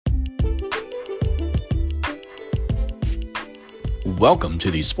Welcome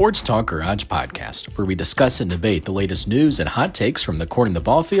to the Sports Talk Garage podcast, where we discuss and debate the latest news and hot takes from the court and the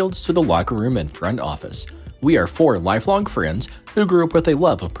ball fields to the locker room and front office. We are four lifelong friends who grew up with a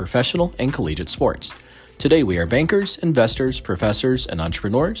love of professional and collegiate sports. Today we are bankers, investors, professors, and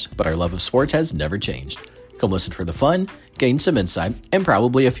entrepreneurs, but our love of sports has never changed. Come listen for the fun, gain some insight, and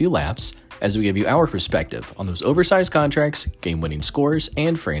probably a few laughs as we give you our perspective on those oversized contracts, game-winning scores,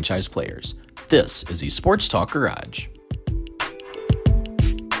 and franchise players. This is the Sports Talk Garage.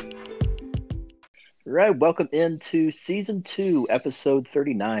 All right, welcome into Season 2, Episode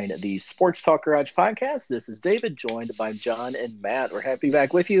 39 of the Sports Talk Garage podcast. This is David, joined by John and Matt. We're happy to be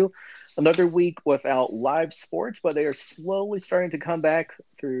back with you. Another week without live sports, but they are slowly starting to come back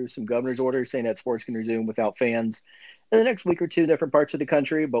through some governor's orders saying that sports can resume without fans in the next week or two in different parts of the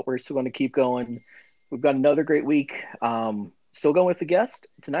country, but we're still going to keep going. We've got another great week. Still going with the guest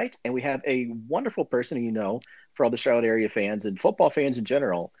tonight, and we have a wonderful person who you know for all the Charlotte area fans and football fans in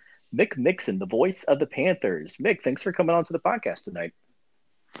general, Mick Mixon, the voice of the Panthers. Mick, thanks for coming on to the podcast tonight.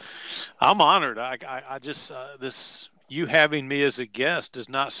 I'm honored. I just this you having me as a guest does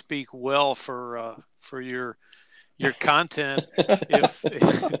not speak well for your content. If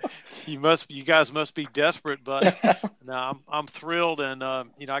you guys must be desperate, but no, I'm thrilled, and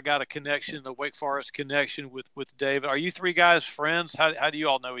I got a connection, a Wake Forest connection with David. Are you three guys friends? How do you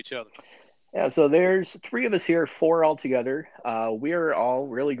all know each other? Yeah, so there's three of us here, four altogether. We are all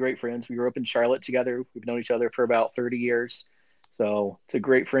really great friends. We grew up in Charlotte together. We've known each other for about 30 years. So it's a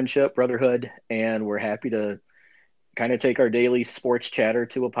great friendship, brotherhood, and we're happy to kind of take our daily sports chatter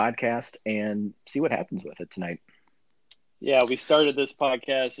to a podcast and see what happens with it tonight. Yeah, we started this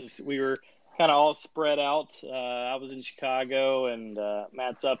podcast as we were kind of all spread out. I was in Chicago, and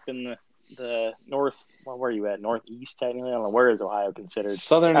Matt's up in the north. Well, where are you at? Northeast, technically. I don't know. Where is Ohio considered?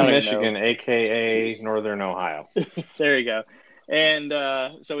 Southern Michigan, a.k.a. Northern Ohio. There you go. And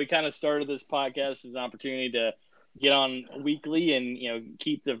so we kind of started this podcast as an opportunity to get on weekly and,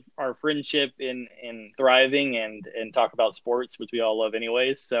 keep our friendship in thriving and talk about sports, which we all love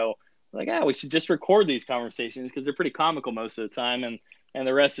anyways. So we should just record these conversations because they're pretty comical most of the time, and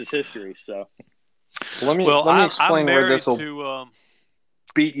the rest is history. So let me explain where this will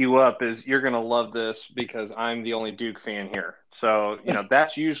beat you up. Is you're going to love this because I'm the only Duke fan here. So,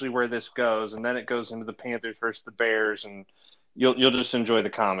 that's usually where this goes. And then it goes into the Panthers versus the Bears, and you'll just enjoy the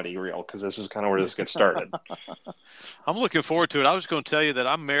comedy reel because this is kind of where this gets started. I'm looking forward to it. I was going to tell you that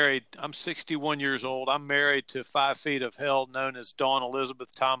I'm married. I'm 61 years old. I'm married to 5 feet of hell known as Dawn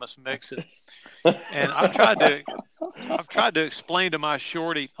Elizabeth Thomas Mixon. And I've tried to explain to my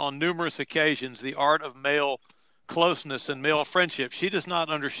shorty on numerous occasions the art of male closeness and male friendship. She does not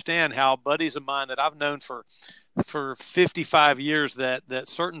understand how buddies of mine that I've known for 55 years, that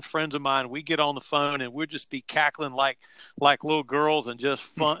certain friends of mine, we get on the phone and we'll just be cackling like little girls and just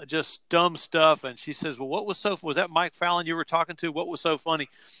fun, just dumb stuff. And she says, well, was that Mike Fallon you were talking to? What was so funny?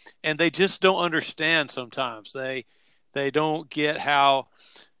 And they just don't understand sometimes. They don't get how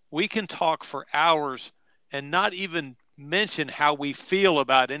we can talk for hours and not even mention how we feel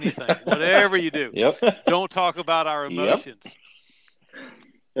about anything. Whatever you do, don't talk about our emotions.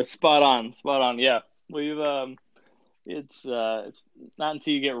 That's spot on. Yeah, we've it's not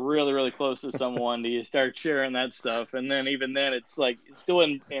until you get really, really close to someone do you start sharing that stuff, and then even then it's still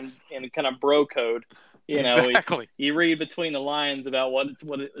in kind of bro code. Exactly. You read between the lines about what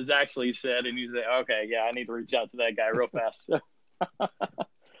it is actually said, and you say, okay, yeah, I need to reach out to that guy real fast.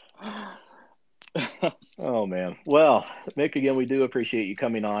 Oh, man. Well, Mick, again, we do appreciate you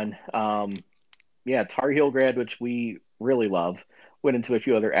coming on. Tar Heel grad, which we really love. Went into a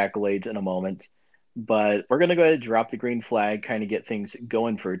few other accolades in a moment. But we're going to go ahead and drop the green flag, kind of get things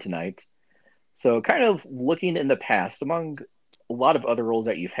going for tonight. So kind of looking in the past, among a lot of other roles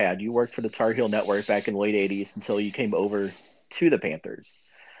that you've had, you worked for the Tar Heel Network back in the late 80s until you came over to the Panthers.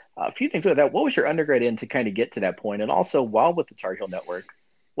 A few things with that. What was your undergrad in to kind of get to that point? And also, while with the Tar Heel Network,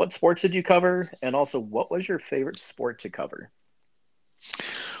 what sports did you cover? And also, what was your favorite sport to cover?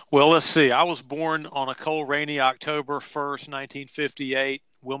 Well, let's see. I was born on a cold, rainy October 1st, 1958,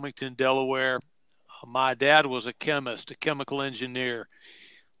 Wilmington, Delaware. My dad was a chemist, a chemical engineer,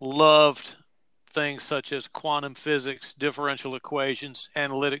 loved things such as quantum physics, differential equations,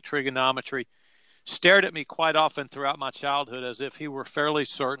 analytic trigonometry, stared at me quite often throughout my childhood as if he were fairly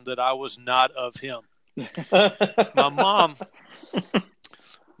certain that I was not of him.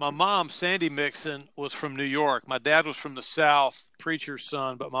 My mom, Sandy Mixon, was from New York. My dad was from the South, preacher's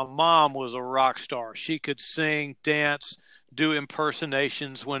son, but my mom was a rock star. She could sing, dance, do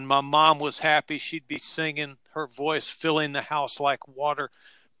impersonations. When my mom was happy, she'd be singing, her voice filling the house like water,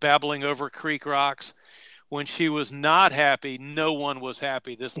 babbling over creek rocks. when she was not happy, no one was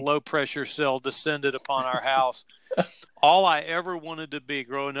happy. This low-pressure cell descended upon our house. All I ever wanted to be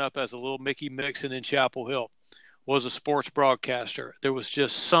growing up as a little Mickey Mixon in Chapel Hill was a sports broadcaster. There was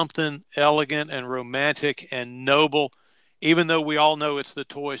just something elegant and romantic and noble, even though we all know it's the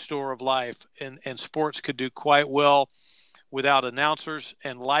toy store of life, and sports could do quite well without announcers,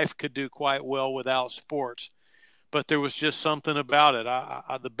 and life could do quite well without sports. But there was just something about it.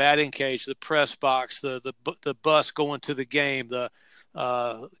 The batting cage, the press box, the bus going to the game, the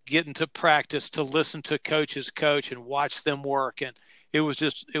getting to practice, to listen to coaches coach and watch them work, and it was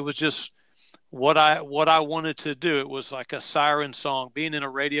just what I wanted to do. It was like a siren song. Being in a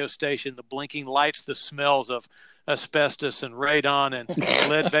radio station, the blinking lights, the smells of asbestos and radon and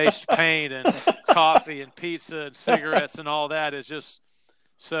lead-based paint and coffee and pizza and cigarettes and all that is just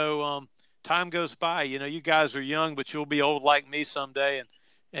so. Time goes by. You guys are young, but you'll be old like me someday.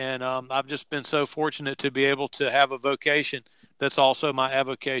 And I've just been so fortunate to be able to have a vocation that's also my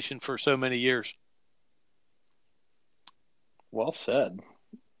avocation for so many years. Well said.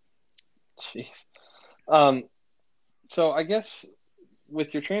 Jeez. So I guess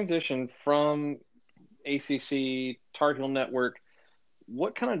with your transition from ACC, Tar Heel Network,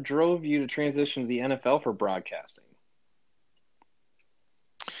 what kind of drove you to transition to the NFL for broadcasting?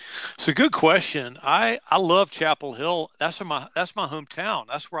 It's a good question. I love Chapel Hill. That's my hometown.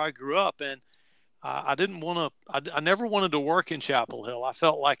 That's where I grew up, and I didn't want to. I never wanted to work in Chapel Hill. I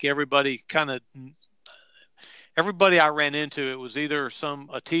felt like everybody I ran into, it was either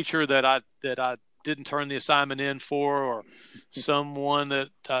a teacher that I didn't turn the assignment in for, or someone that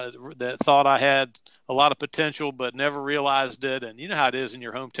thought I had a lot of potential but never realized it. And you know how it is in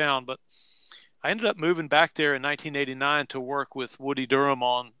your hometown. But I ended up moving back there in 1989 to work with Woody Durham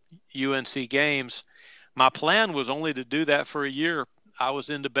on UNC games. My plan was only to do that for a year. I was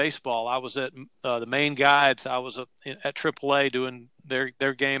into baseball. I was at the Maine Guides. I was at AAA doing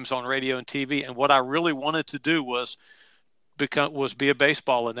their games on radio and TV. And what I really wanted to do was be a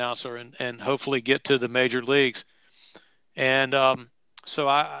baseball announcer and hopefully get to the major leagues. And so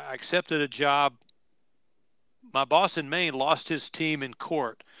I accepted a job. My boss in Maine lost his team in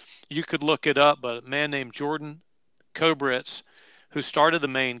court. You could look it up, but a man named Jordan Kobritz, who started the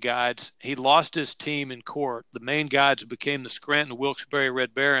Maine Guides, he lost his team in court. The Maine Guides became the Scranton Wilkes-Barre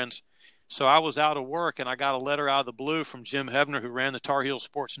Red Barons. So I was out of work, and I got a letter out of the blue from Jim Hebner, who ran the Tar Heel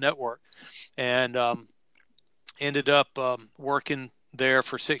Sports Network, and ended up working there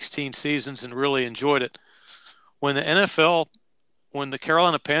for 16 seasons and really enjoyed it. When the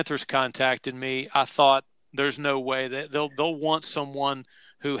Carolina Panthers contacted me, I thought there's no way that they'll want someone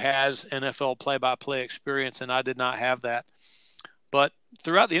who has NFL play-by-play experience, and I did not have that. But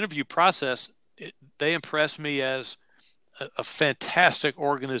throughout the interview process, they impressed me as a fantastic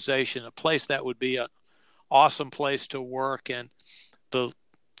organization, a place that would be an awesome place to work. And the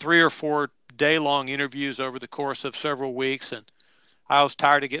 3 or 4 day-long interviews over the course of several weeks, and I was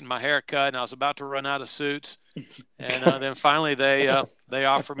tired of getting my hair cut, and I was about to run out of suits. And then finally they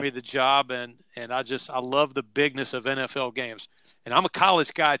offered me the job, and I love the bigness of NFL games. And I'm a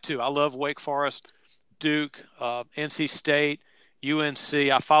college guy too. I love Wake Forest, Duke, NC State, UNC.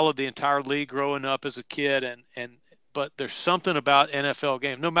 I followed the entire league growing up as a kid, but there's something about NFL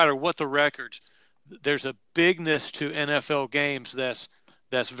games. No matter what the records, there's a bigness to NFL games that's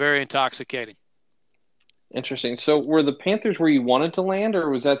very intoxicating. Interesting. So were the Panthers where you wanted to land, or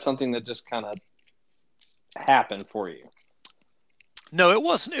was that something that just kind of happened for you? No, it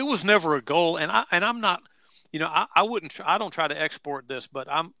wasn't. It was never a goal, and I'm not. I don't try to export this, but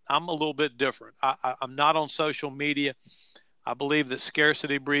I'm a little bit different. I'm not on social media. I believe that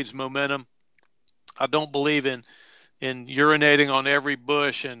scarcity breeds momentum. I don't believe in urinating on every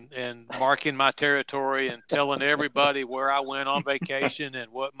bush and marking my territory and telling everybody where I went on vacation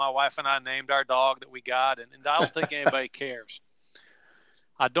and what my wife and I named our dog that we got. And I don't think anybody cares.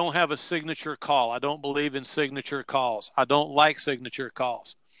 I don't have a signature call. I don't believe in signature calls. I don't like signature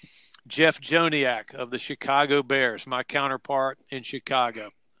calls. Jeff Joniak of the Chicago Bears, my counterpart in Chicago.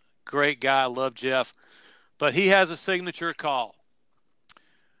 Great guy. I love Jeff. But he has a signature call.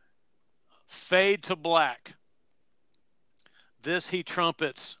 Fade to black. This he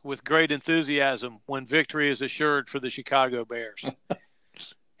trumpets with great enthusiasm when victory is assured for the Chicago Bears.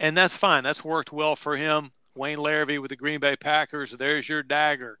 And that's fine. That's worked well for him. Wayne Larrivee with the Green Bay Packers, there's your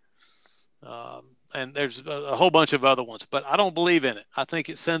dagger. And there's a whole bunch of other ones. But I don't believe in it. I think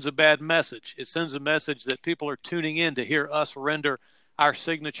it sends a bad message. It sends a message that people are tuning in to hear us render our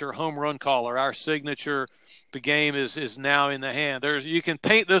signature home run call, or our signature, the game is now in the hand. You can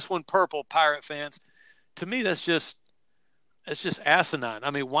paint this one purple, Pirate fans. To me, that's just asinine.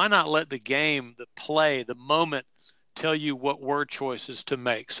 I mean, why not let the game, the play, the moment tell you what word choices to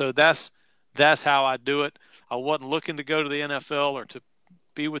make? So that's how I do it. I wasn't looking to go to the NFL or to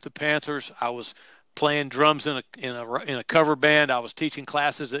be with the Panthers. I was playing drums in a cover band. I was teaching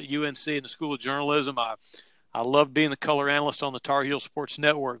classes at UNC in the School of Journalism. I loved being the color analyst on the Tar Heel Sports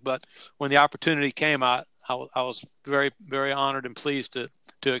Network. But when the opportunity came, I was very, very honored and pleased to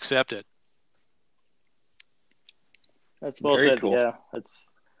accept it. That's well very said. Cool. Yeah,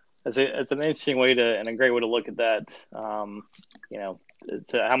 it's an interesting way to, and a great way to look at that.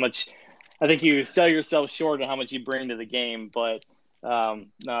 It's how much I think you sell yourself short on how much you bring to the game, but no,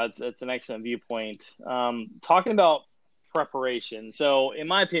 it's an excellent viewpoint. Talking about preparation. So in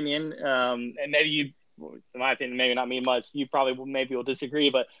my opinion, and maybe maybe not me much, you probably maybe will disagree,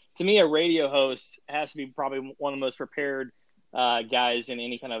 but to me, a radio host has to be probably one of the most prepared guys in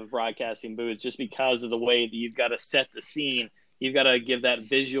any kind of broadcasting booth, just because of the way that you've got to set the scene. You've got to give that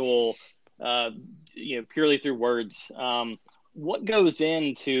visual, purely through words. What goes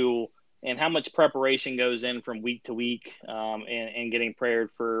into, and how much preparation goes in from week to week, and getting prepared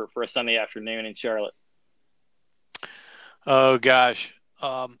for a Sunday afternoon in Charlotte? Oh gosh.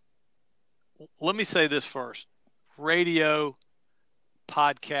 Let me say this first. Radio,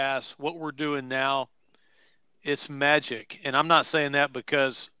 podcasts, what we're doing now, it's magic. And I'm not saying that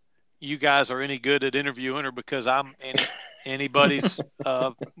because you guys are any good at interviewing or because I'm anybody's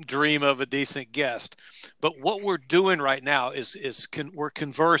dream of a decent guest. But what we're doing right now is we're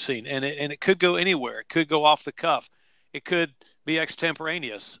conversing, and it could go anywhere. It could go off the cuff. It could be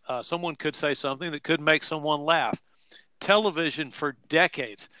extemporaneous. Someone could say something that could make someone laugh. Television for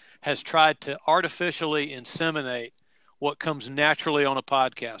decades has tried to artificially inseminate what comes naturally on a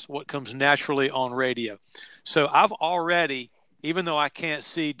podcast, what comes naturally on radio. So I've already, even though I can't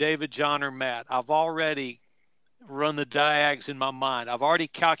see David, John, or Matt, I've already run the diags in my mind. I've already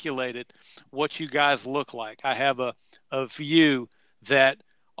calculated what you guys look like. I have a view that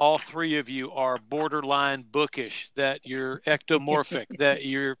all three of you are borderline bookish, that you're ectomorphic, that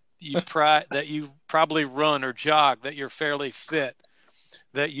you probably run or jog, that you're fairly fit,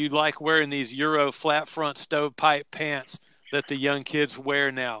 that you like wearing these Euro flat front stovepipe pants that the young kids wear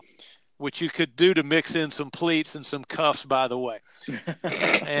now, which you could do to mix in some pleats and some cuffs, by the way.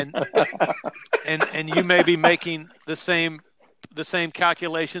 And you may be making the same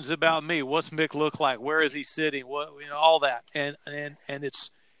calculations about me. What's Mick look like? Where is he sitting? What, all that. And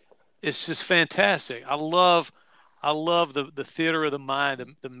it's just fantastic. I love the theater of the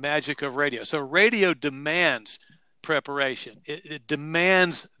mind, the magic of radio. So radio demands preparation. It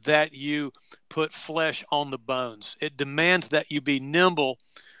demands that you put flesh on the bones. It demands that you be nimble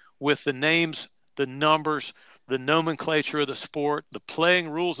with the names, the numbers, the nomenclature of the sport, the playing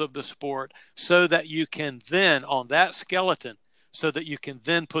rules of the sport, so that you can then, on that skeleton, so that you can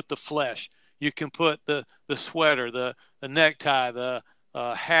then put the flesh. You can put the sweater, the necktie, the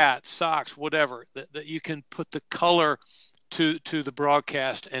hat, socks, whatever, that you can put the color to the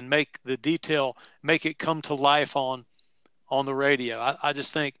broadcast and make the detail, make it come to life on the radio. I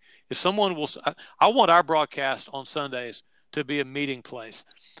just think if someone will, I want our broadcast on Sundays to be a meeting place.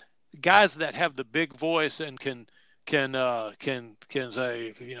 Guys that have the big voice and can say,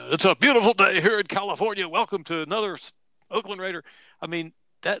 it's a beautiful day here in California. Welcome to another Oakland Raider. I mean,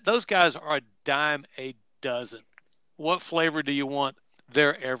 those guys are a dime a dozen. What flavor do you want?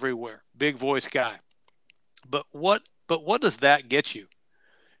 They're everywhere. Big voice guy. But what does that get you?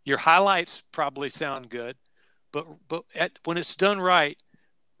 Your highlights probably sound good, but when it's done right,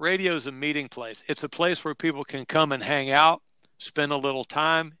 radio is a meeting place. It's a place where people can come and hang out, spend a little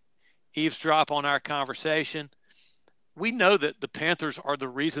time, eavesdrop on our conversation. We know that the Panthers are the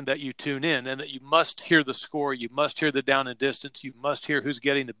reason that you tune in, and that you must hear the score, you must hear the down and distance, you must hear who's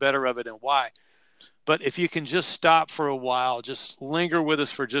getting the better of it and why. But if you can just stop for a while, just linger with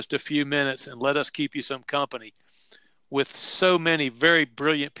us for just a few minutes and let us keep you some company, with so many very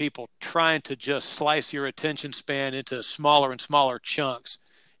brilliant people trying to just slice your attention span into smaller and smaller chunks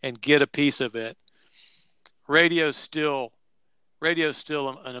and get a piece of it. Radio's still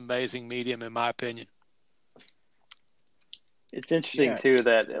an amazing medium, in my opinion. It's interesting, too,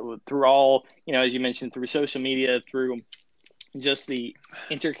 that through all, as you mentioned, through social media, through just the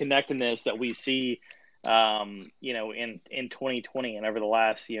interconnectedness that we see, in 2020 and over the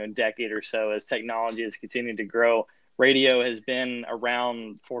last, decade or so, as technology has continued to grow, radio has been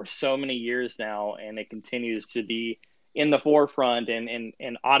around for so many years now, and it continues to be in the forefront,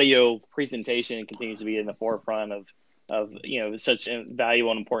 and audio presentation continues to be in the forefront of such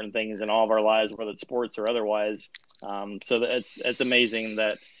valuable and important things in all of our lives, whether it's sports or otherwise. So it's amazing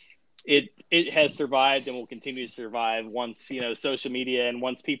that it has survived and will continue to survive once, social media and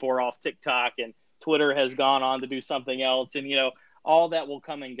once people are off TikTok and Twitter has gone on to do something else, and, all that will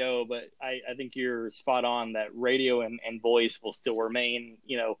come and go. But I think you're spot on that radio and voice will still remain,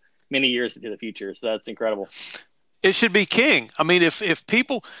 many years into the future. So that's incredible. It should be king. I mean, if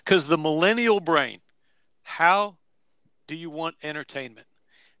people, because the millennial brain, how do you want entertainment?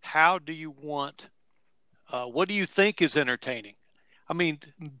 How do you want, what do you think is entertaining? I mean,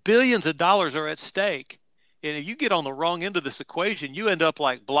 billions of dollars are at stake. And if you get on the wrong end of this equation, you end up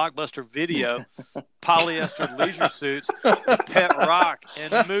like Blockbuster Video, polyester leisure suits, pet rock,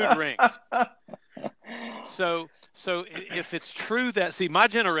 and mood rings. So if it's true that, see, my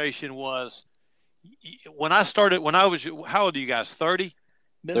generation was, when I was, how old are you guys, 30?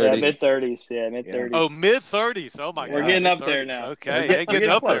 Mid-30s. Yeah, mid-30s. Oh, mid-30s. Oh, my God. We're getting up there now. Okay, getting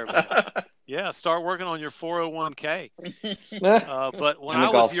up there. Yeah, start working on your 401k. But when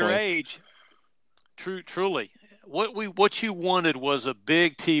I was your age, truly, what you wanted was a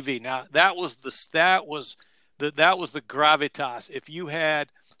big TV. Now, that was the gravitas. If you had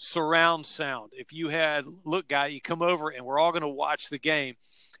surround sound, if you had, look, guy, you come over and we're all going to watch the game.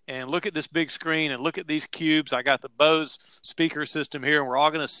 And look at this big screen and look at these cubes. I got the Bose speaker system here, and we're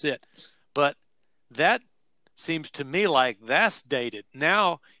all going to sit. But that seems to me like that's dated.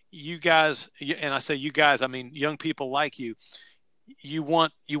 Now, you guys, and I say you guys, I mean young people like you, you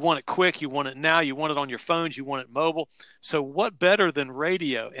want it quick, you want it now, you want it on your phones, you want it mobile. So what better than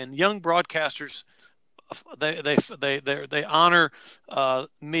radio? And young broadcasters, they honor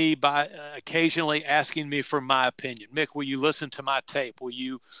me by occasionally asking me for my opinion. Mick, will you listen to my tape? Will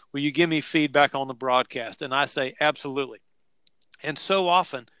you give me feedback on the broadcast? And I say absolutely. And so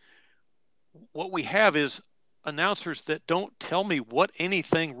often, what we have is announcers that don't tell me what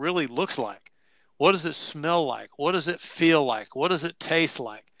anything really looks like. What does it smell like? What does it feel like? What does it taste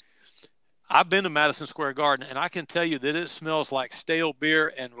like? I've been to Madison Square Garden, and I can tell you that it smells like stale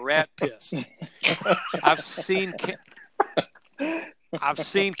beer and rat piss. I've seen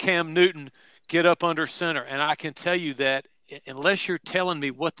Cam Newton get up under center, and I can tell you that unless you're telling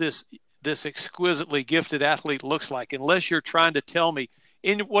me what this exquisitely gifted athlete looks like, unless you're trying to tell me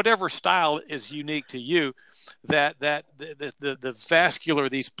in whatever style is unique to you, that the vascular,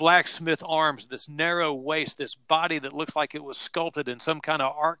 these blacksmith arms, this narrow waist, this body that looks like it was sculpted in some kind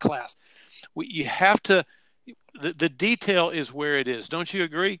of art class. You have to, the detail is where it is. Don't you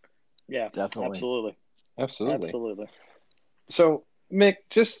agree? Yeah, definitely. Absolutely. So, Mick,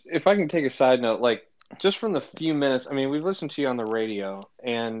 just if I can take a side note, like just from the few minutes, I mean, we've listened to you on the radio,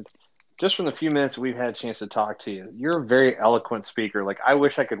 and just from the few minutes we've had a chance to talk to you, you're a very eloquent speaker. Like, I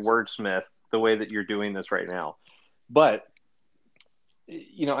wish I could wordsmith the way that you're doing this right now. But,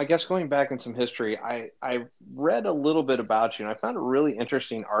 I guess going back in some history, I read a little bit about you, and I found a really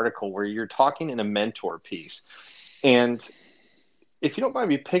interesting article where you're talking in a mentor piece. And if you don't mind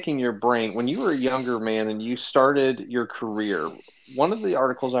me picking your brain, when you were a younger man and you started your career, one of the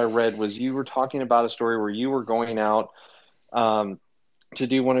articles I read was you were talking about a story where you were going out to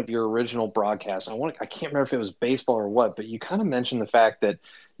do one of your original broadcasts. I can't remember if it was baseball or what, but you kind of mentioned the fact that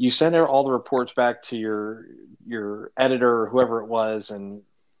you sent all the reports back to your editor or whoever it was, and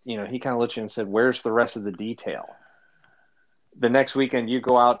he kind of looked at you and said, "Where's the rest of the detail?" The next weekend, you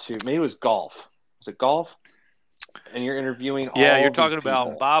go out to, maybe it was golf. Was it golf? And you're interviewing all you're talking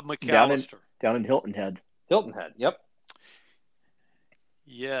about Bob McAllister down in Hilton Head. Hilton Head, yep.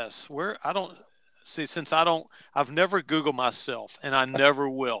 Yes, I've never Googled myself, and I never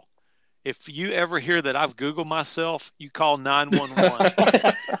will. If you ever hear that I've Googled myself, you call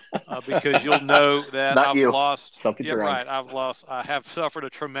 911 because you'll know that I've lost. Something's wrong. Right. I have suffered a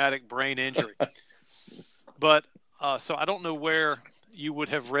traumatic brain injury. But so I don't know where you would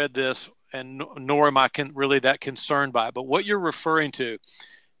have read this, and nor am I really that concerned by it. But what you're referring to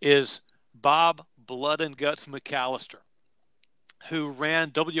is Bob Blood and Guts McAllister, who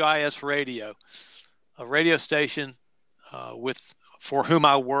ran WIS Radio, a radio station for whom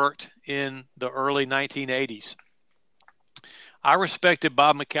I worked in the early 1980s. I respected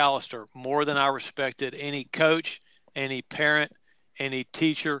Bob McAllister more than I respected any coach, any parent, any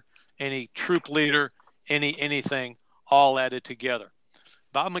teacher, any troop leader, anything, all added together.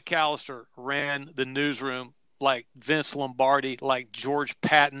 Bob McAllister ran the newsroom like Vince Lombardi, like George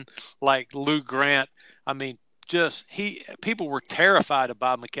Patton, like Lou Grant. I mean, people were terrified of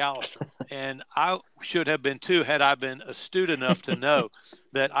Bob McAllister, and I should have been too had I been astute enough to know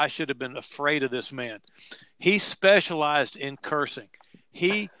that I should have been afraid of this man. He specialized in cursing.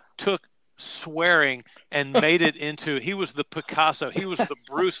 He took swearing and made it into, he was the Picasso. He was the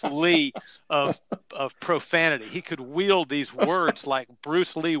Bruce Lee of profanity. He could wield these words like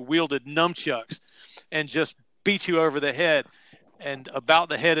Bruce Lee wielded nunchucks and just beat you over the head and about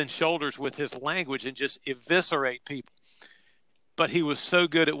the head and shoulders with his language and just eviscerate people. But he was so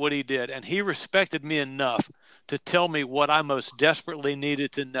good at what he did, and he respected me enough to tell me what I most desperately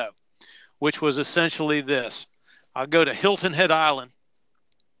needed to know, which was essentially this. I'll go to Hilton Head Island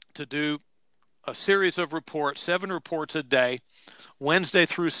to do a series of reports, 7 reports a day, Wednesday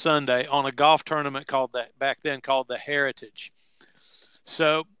through Sunday, on a golf tournament back then called the Heritage.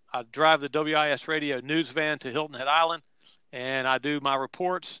 So I drive the WIS radio news van to Hilton Head Island, and I do my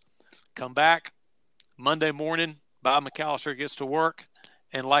reports, come back. Monday morning, Bob McAllister gets to work,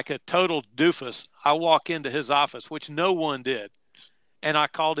 and like a total doofus, I walk into his office, which no one did, and I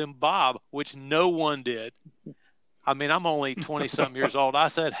called him Bob, which no one did. I mean, I'm only 20-something years old. I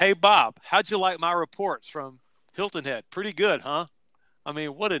said, "Hey, Bob, how'd you like my reports from Hilton Head? Pretty good, huh?" I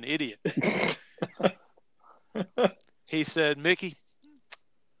mean, what an idiot. He said, "Mickey,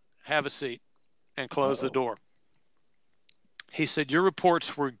 have a seat," and closed the door. He said, "Your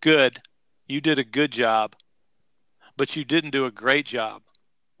reports were good. You did a good job, but you didn't do a great job.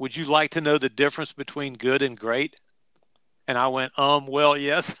 Would you like to know the difference between good and great?" And I went, well,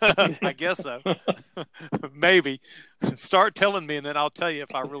 yes, I guess so. Maybe. Start telling me, and then I'll tell you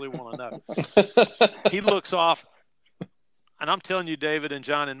if I really want to know. He looks off, and I'm telling you, David and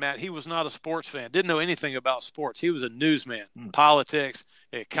John and Matt, he was not a sports fan, didn't know anything about sports. He was a newsman, politics,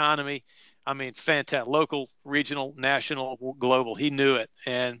 economy. I mean, fantastic. Local, regional, national, global. He knew it.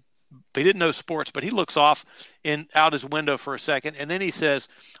 And he didn't know sports, but he looks off out his window for a second, and then he says,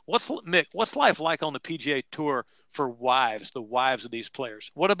 Mick, what's life like on the PGA Tour for the wives of these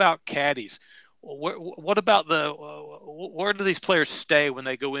players? What about caddies? What about where do these players stay when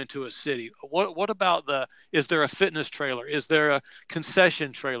they go into a city? What about is there a fitness trailer? Is there a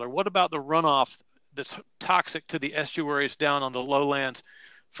concession trailer? What about the runoff that's toxic to the estuaries down on the lowlands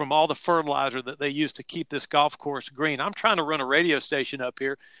from all the fertilizer that they use to keep this golf course green? I'm trying to run a radio station up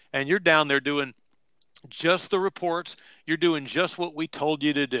here, and you're down there doing just the reports. You're doing just what we told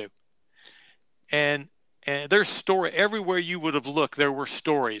you to do. And there's story everywhere you would have looked. There were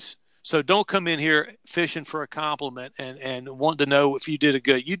stories. So don't come in here fishing for a compliment and want to know if you did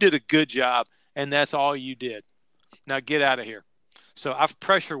you did a good job, and that's all you did. Now get out of here. So I've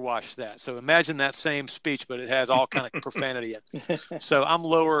pressure washed that. So imagine that same speech, but it has all kind of profanity in it. So I'm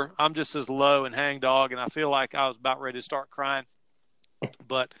lower. I'm just as low and hangdog, and I feel like I was about ready to start crying.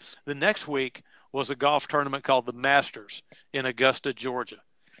 But the next week was a golf tournament called the Masters in Augusta, Georgia.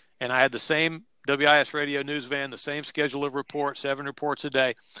 And I had the same WIS radio news van, the same schedule of reports, 7 reports a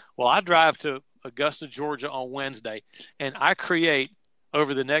day. Well, I drive to Augusta, Georgia on Wednesday, and I create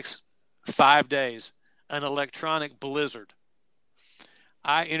over the next 5 days an electronic blizzard.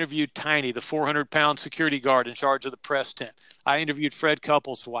 I interviewed Tiny, the 400-pound security guard in charge of the press tent. I interviewed Fred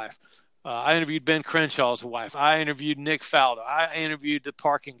Couples' wife. I interviewed Ben Crenshaw's wife. I interviewed Nick Faldo. I interviewed the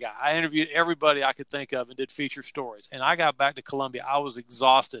parking guy. I interviewed everybody I could think of and did feature stories. And I got back to Columbia. I was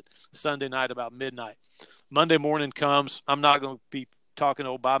exhausted Sunday night about midnight. Monday morning comes. I'm not going to be talking to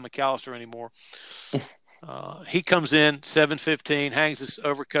old Bob McAllister anymore. He comes in 7:15, hangs his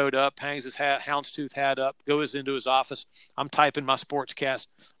overcoat up, hangs his houndstooth hat up, goes into his office. I'm typing my sportscast,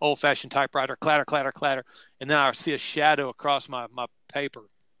 old-fashioned typewriter, clatter, clatter, clatter. And then I see a shadow across my paper.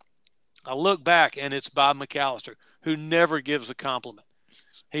 I look back, and it's Bob McAllister, who never gives a compliment.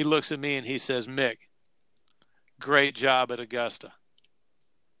 He looks at me, and he says, "Mick, great job at Augusta."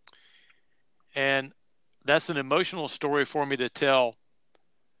 And that's an emotional story for me to tell.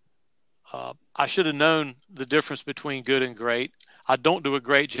 I should have known the difference between good and great. I don't do a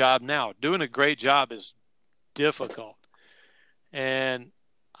great job now. Doing a great job is difficult. And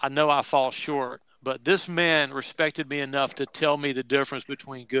I know I fall short. But this man respected me enough to tell me the difference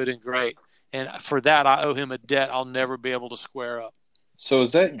between good and great. And for that, I owe him a debt I'll never be able to square up. So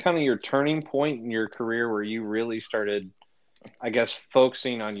is that kind of your turning point in your career where you really started, I guess,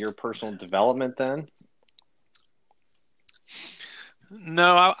 focusing on your personal development then?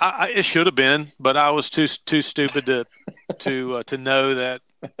 No, it should have been, but I was too stupid to know that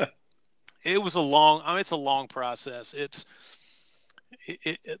it was it's a long process.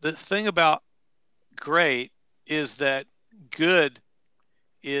 The thing about great is that good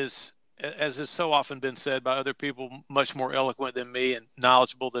is, as has so often been said by other people much more eloquent than me and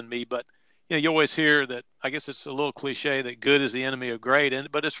knowledgeable than me, but you always hear that, I guess it's a little cliche, that good is the enemy of great,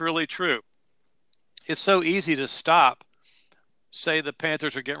 but it's really true. It's so easy to stop, say the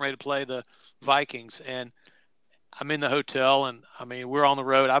Panthers are getting ready to play the Vikings, and I'm in the hotel, and we're on the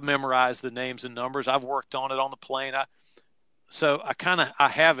road. I've memorized the names and numbers. I've worked on it on the plane. So I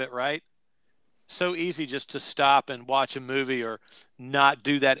have it right. So easy just to stop and watch a movie, or not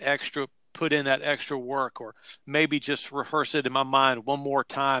do that extra, put in that extra work, or maybe just rehearse it in my mind one more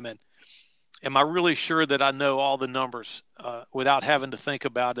time. And am I really sure that I know all the numbers without having to think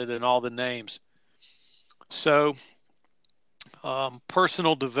about it and all the names? So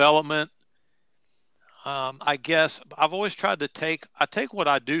personal development, I guess I've always tried to take what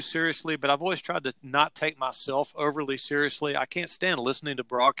I do seriously, but I've always tried to not take myself overly seriously. I can't stand listening to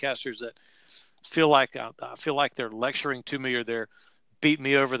broadcasters that feel like they're lecturing to me, or they're beating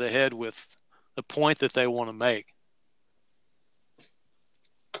me over the head with the point that they want to make.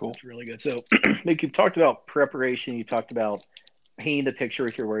 Cool. That's really good. So, Nick, you've talked about preparation. You talked about painting the picture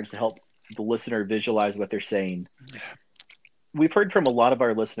with your words to help the listener visualize what they're saying. We've heard from a lot of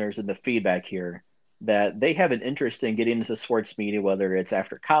our listeners in the feedback here that they have an interest in getting into sports media, whether it's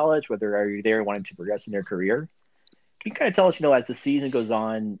after college, whether are you there wanting to progress in their career. Can you kind of tell us, as the season goes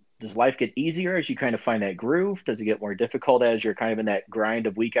on, does life get easier as you kind of find that groove? Does it get more difficult as you're kind of in that grind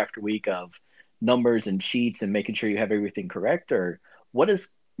of week after week of numbers and sheets and making sure you have everything correct? Or what does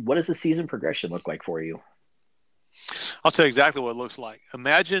the season progression look like for you? I'll tell you exactly what it looks like.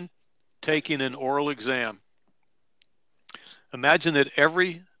 Imagine taking an oral exam. Imagine that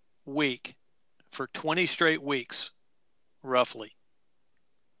every week for 20 straight weeks, roughly,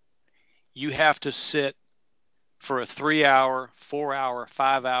 you have to sit for a 3-hour, 4-hour,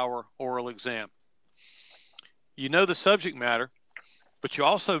 5-hour oral exam. You know the subject matter, but you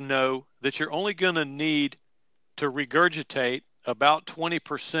also know that you're only going to need to regurgitate about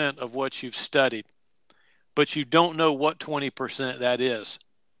 20% of what you've studied, but you don't know what 20% that is.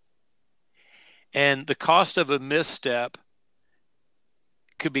 And the cost of a misstep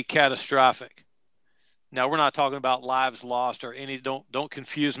could be catastrophic. Now, we're not talking about lives lost or any. Don't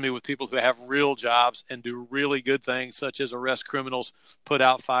confuse me with people who have real jobs and do really good things, such as arrest criminals, put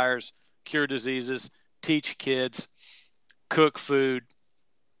out fires, cure diseases, teach kids, cook food,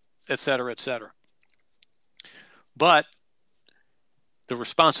 et cetera, et cetera. But the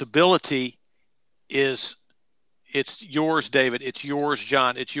responsibility it's yours, David. It's yours,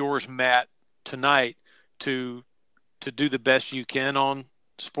 John. It's yours, Matt, tonight to do the best you can on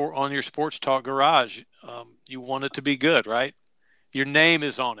your Sports Talk Garage. You want it to be good, right? Your name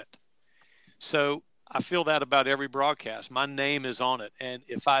is on it. So I feel that about every broadcast. My name is on it. And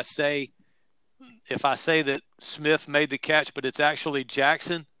if I say that Smith made the catch, but it's actually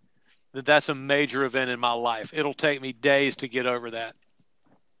Jackson, then that's a major event in my life. It'll take me days to get over that.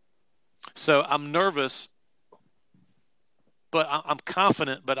 So I'm nervous, but I'm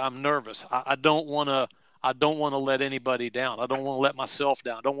confident, but I'm nervous. I don't want to let anybody down. I don't want to let myself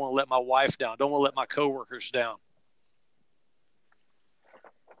down. I don't want to let my wife down. I don't want to let my coworkers down.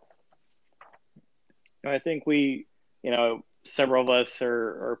 I think we, several of us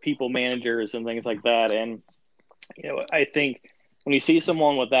are people managers and things like that. And, I think when you see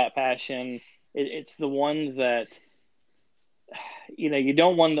someone with that passion, it's the ones that, you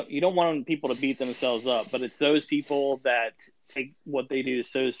don't want people to beat themselves up, but it's those people that take what they do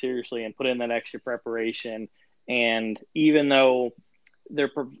so seriously and put in that extra preparation. And even though their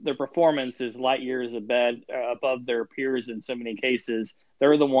performance is light years above their peers in so many cases,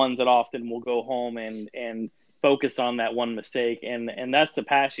 they're the ones that often will go home and focus on that one mistake. And that's the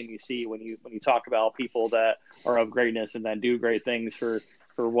passion you see when you talk about people that are of greatness and that do great things for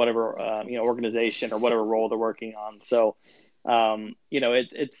whatever organization or whatever role they're working on. So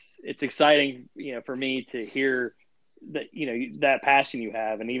it's exciting, for me to hear that, that passion you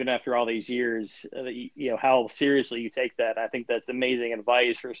have. And even after all these years, how seriously you take that. I think that's amazing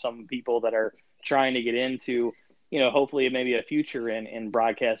advice for some people that are trying to get into, hopefully maybe a future in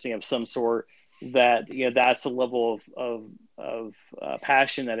broadcasting of some sort, that, that's the level of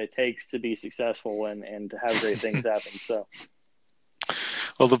passion that it takes to be successful and to have great things happen. So.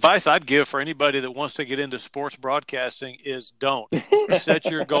 Well, the advice I'd give for anybody that wants to get into sports broadcasting is don't. Set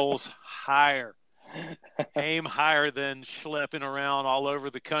your goals higher. Aim higher than schlepping around all over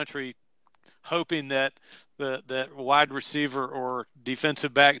the country, hoping that that wide receiver or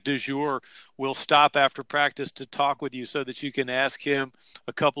defensive back du jour will stop after practice to talk with you so that you can ask him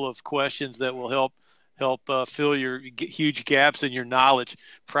a couple of questions that will help fill your huge gaps in your knowledge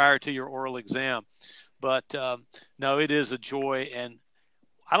prior to your oral exam. But no, it is a joy, and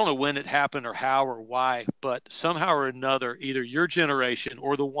I don't know when it happened or how or why, but somehow or another, either your generation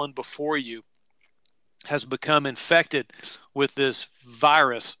or the one before you has become infected with this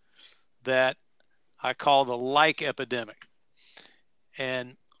virus that I call the like epidemic.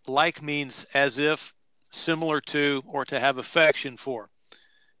 And like means as if similar to, or to have affection for.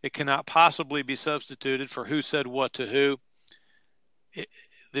 It cannot possibly be substituted for who said what to who.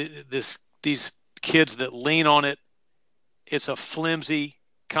 These kids that lean on it, it's a flimsy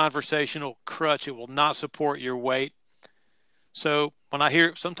conversational crutch. It will not support your weight. So when I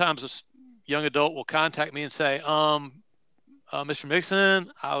hear, sometimes a young adult will contact me and say, Mr.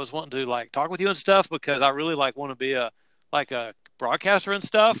 Mixon, I was wanting to like talk with you and stuff because I really want to be a broadcaster and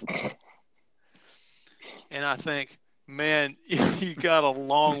stuff. And I think, man, you got a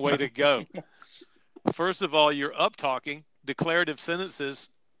long way to go. First of all, you're up talking. Declarative sentences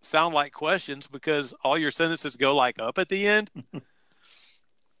sound like questions because all your sentences go like up at the end.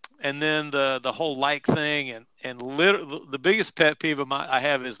 And then the whole like thing and the biggest pet peeve of I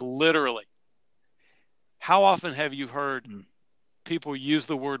have is literally. How often have you heard people use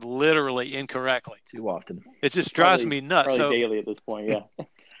the word literally incorrectly? Too often. It just drives me nuts. Probably daily at this point, yeah.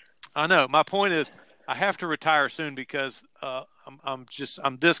 I know. My point is, I have to retire soon because I'm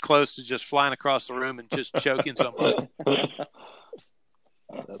this close to just flying across the room and just choking somebody.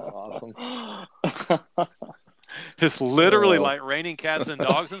 That's awesome. It's literally like raining cats and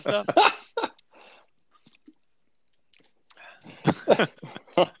dogs and stuff.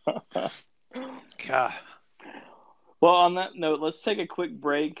 God. Well, on that note, let's take a quick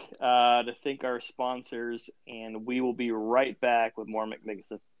break to thank our sponsors, and we will be right back with more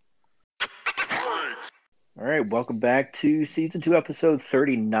McMixon. All right, welcome back to Season 2, Episode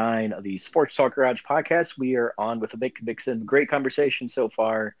 39 of the Sports Talk Garage podcast. We are on with Mick Mixon. Great conversation so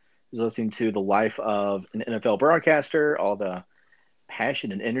far. He's listening to the life of an NFL broadcaster, all the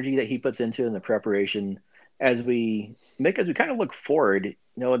passion and energy that he puts into in the preparation. As we kind of look forward,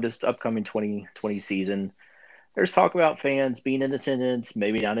 in this upcoming 2020 season, there's talk about fans being in attendance,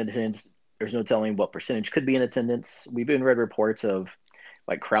 maybe not in attendance. There's no telling what percentage could be in attendance. We've been read reports of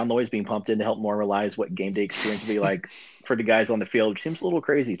crowd noise being pumped in to help normalize what game day experience would be like for the guys on the field, which seems a little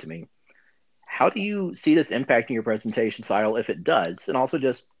crazy to me. How do you see this impacting your presentation style if it does? And also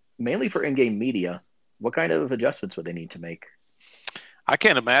just mainly for in-game media, what kind of adjustments would they need to make? I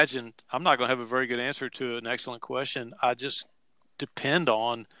can't imagine. I'm not going to have a very good answer to an excellent question. I just depend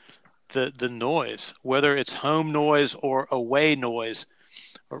on the noise, whether it's home noise or away noise.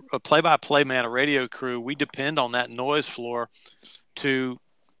 A play-by-play man, a radio crew, we depend on that noise floor to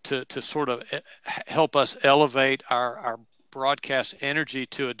sort of help us elevate our broadcast energy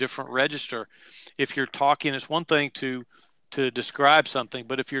to a different register. If you're talking, it's one thing to describe something,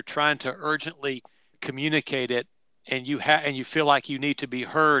 but if you're trying to urgently communicate it and you feel like you need to be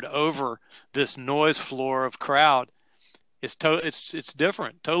heard over this noise floor of crowd, it's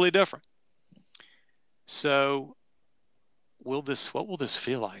different, totally different. So what will this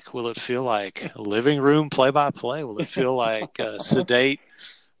feel like? Will it feel like living room play-by-play? Will it feel like sedate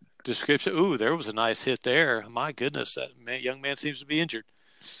description? Ooh, there was a nice hit there. My goodness, that young man seems to be injured.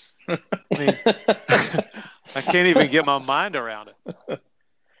 I mean, I can't even get my mind around it.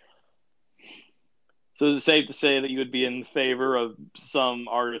 So is it safe to say that you would be in favor of some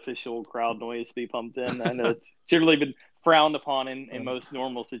artificial crowd noise to be pumped in? I know it's generally been frowned upon in most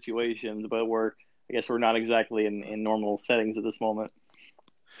normal situations, but I guess we're not exactly in normal settings at this moment.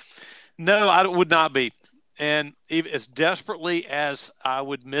 No, I would not be. And even as desperately as I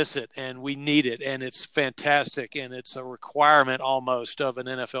would miss it, and we need it, and it's fantastic, and it's a requirement almost of an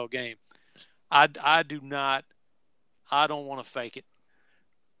NFL game, I don't want to fake it.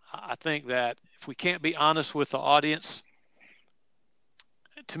 I think that if we can't be honest with the audience,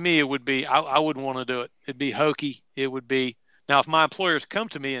 to me it would be, I wouldn't want to do it. It'd be hokey. It would be, now if my employers come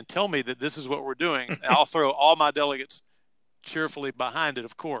to me and tell me that this is what we're doing, I'll throw all my delegates cheerfully behind it,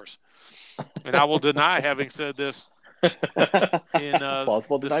 of course. And I will deny having said this in the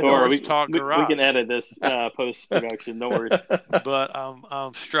Sports Talk Garage. We can edit this post-production, no worries. But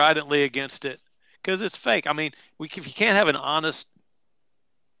I'm stridently against it because it's fake. I mean, if you can't have an honest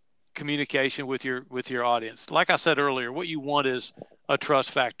communication with your audience, like I said earlier, what you want is a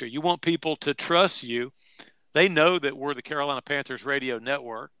trust factor. You want people to trust you. They know that we're the Carolina Panthers radio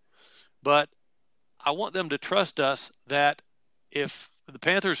network, but I want them to trust us that if the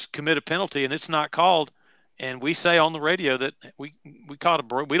Panthers commit a penalty and it's not called, and we say on the radio that we caught a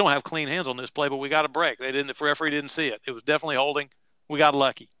break, we don't have clean hands on this play, but we got a break. The referee didn't see it. It was definitely holding. We got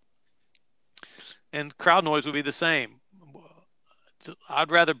lucky. And crowd noise would be the same.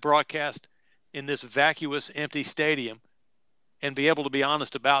 I'd rather broadcast in this vacuous, empty stadium and be able to be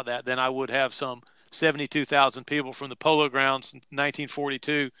honest about that than I would have some 72,000 people from the Polo Grounds in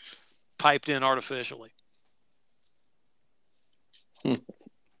 1942 piped in artificially.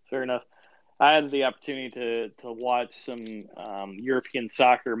 Fair enough. I had the opportunity to watch some European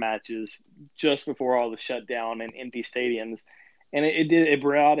soccer matches just before all the shutdown and empty stadiums, and it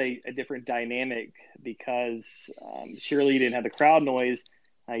brought a different dynamic because surely you didn't have the crowd noise,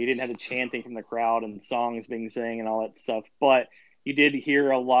 you didn't have the chanting from the crowd and songs being sang and all that stuff, but you did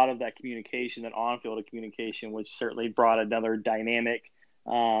hear a lot of that communication, that on-field communication, which certainly brought another dynamic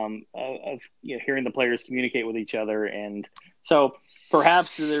of hearing the players communicate with each other. And so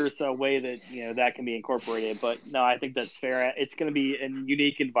perhaps there's a way that that can be incorporated, but no, I think that's fair. It's going to be a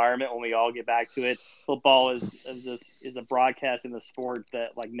unique environment when we all get back to it. Football is a broadcast in the sport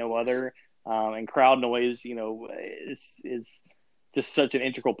that like no other, and crowd noise is just such an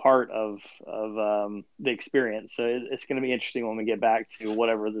integral part of the experience. So it's going to be interesting when we get back to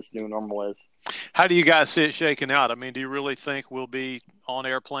whatever this new normal is. How do you guys see it shaking out? I mean, do you really think we'll be on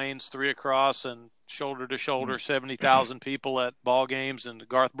airplanes 3 across and shoulder to shoulder, 70,000 people at ball games and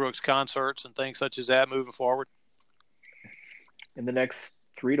Garth Brooks concerts and things such as that moving forward? In the next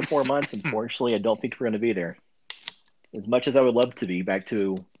 3 to 4 months, unfortunately, I don't think we're going to be there. As much as I would love to be back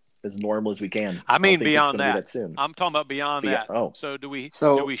to as normal as we can. I mean, beyond that soon. I'm talking about beyond that. Oh. So do we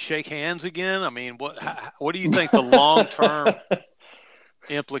shake hands again? I mean, what do you think the long-term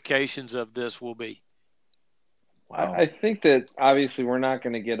implications of this will be? Wow. I think that obviously we're not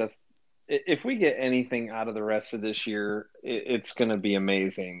going to get if we get anything out of the rest of this year, it's going to be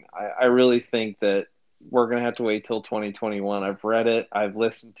amazing. I really think that we're going to have to wait till 2021. I've read it. I've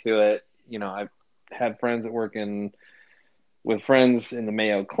listened to it. I've had friends that work with friends in the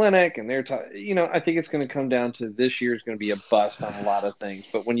Mayo Clinic, and they're talking, I think it's going to come down to this year is going to be a bust on a lot of things.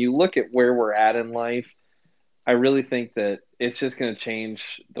 But when you look at where we're at in life, I really think that it's just going to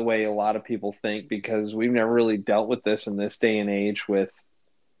change the way a lot of people think, because we've never really dealt with this in this day and age with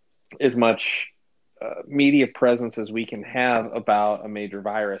as much media presence as we can have about a major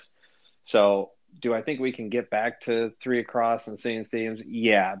virus. So do I think we can get back to 3 across and stay in stadiums?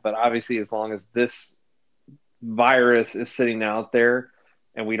 Yeah, but obviously as long as this virus is sitting out there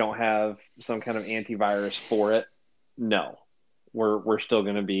and we don't have some kind of antivirus for it, no, we're still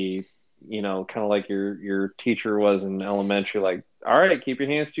going to be, kind of like your teacher was in elementary, like, all right, keep your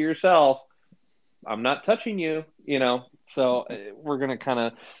hands to yourself. I'm not touching you, so we're going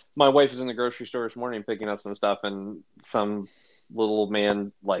to my wife was in the grocery store this morning picking up some stuff, and some little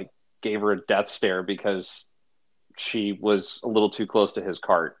man gave her a death stare because she was a little too close to his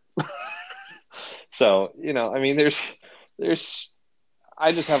cart. So, I mean, there's,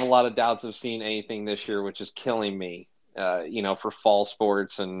 I just have a lot of doubts of seeing anything this year, which is killing me, for fall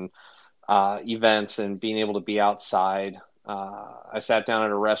sports and events and being able to be outside. I sat down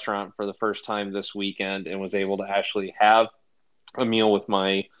at a restaurant for the first time this weekend and was able to actually have a meal with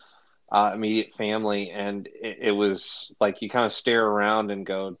my immediate family. And it was like, you kind of stare around and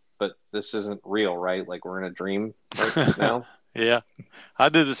go, but this isn't real, right? Like we're in a dream right now. Yeah, I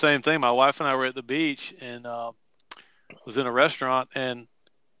did the same thing. My wife and I were at the beach and was in a restaurant, and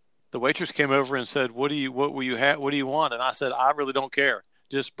the waitress came over and said, "What will you want?" And I said, "I really don't care.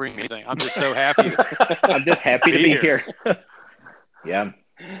 Just bring me anything. I'm just so happy. I'm just happy to be here." Yeah.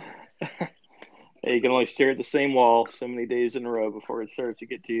 Hey, you can only stare at the same wall so many days in a row before it starts to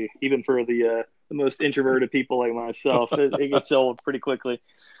get to you. Even for the most introverted people like myself, it gets old pretty quickly.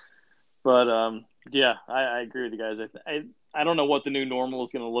 But yeah, I agree with you guys. I don't know what the new normal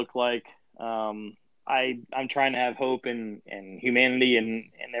is going to look like. I'm trying to have hope in humanity and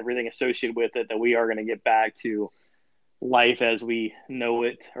everything associated with it, that we are going to get back to life as we know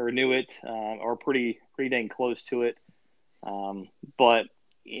it or knew it, or pretty dang close to it. But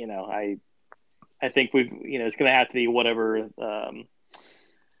I think it's going to have to be whatever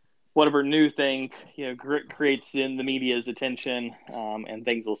new thing creates in the media's attention, and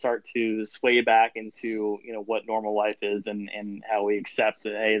things will start to sway back into what normal life is and how we accept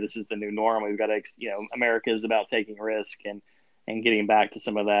that, hey, this is the new norm. We've got to America is about taking risk and getting back to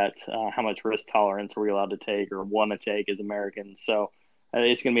some of that. How much risk tolerance are we allowed to take or want to take as Americans? So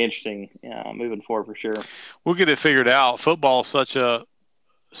it's going to be interesting moving forward for sure. We'll get it figured out. Football is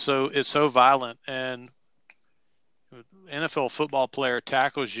it's so violent, and NFL football player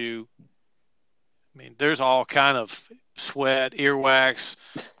tackles you. I mean, there's all kind of sweat, earwax,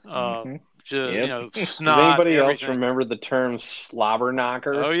 snot. Does anybody else remember the term slobber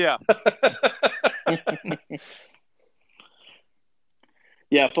knocker? Oh yeah.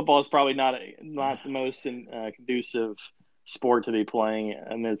 Yeah, football is probably not the most conducive sport to be playing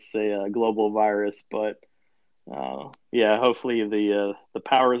amidst a global virus, but yeah, hopefully the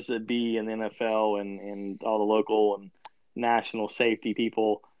powers that be in the NFL and all the local and national safety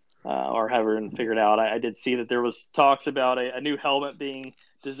people are having figured out. I did see that there was talks about a new helmet being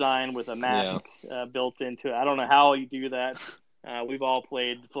design with a mask built into it. I don't know how you do that. We've all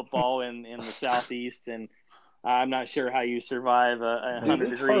played football in the Southeast, and I'm not sure how you survive 100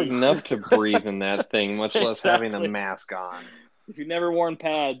 degrees. It's hard enough to breathe in that thing, much less Exactly. having a mask on. If you've never worn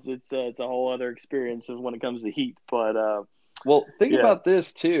pads, it's a whole other experience when it comes to heat. But well, think about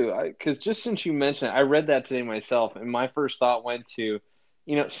this too, because just since you mentioned it, I read that today myself, and my first thought went to,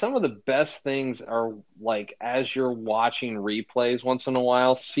 some of the best things are like as you're watching replays once in a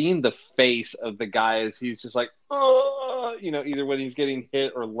while, seeing the face of the guy as he's just like, either when he's getting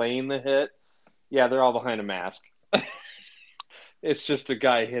hit or laying the hit. Yeah, they're all behind a mask. It's just a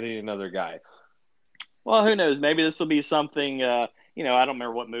guy hitting another guy. Well, who knows? Maybe this will be something, I don't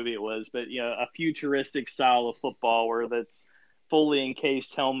remember what movie it was, but, a futuristic style of football where that's fully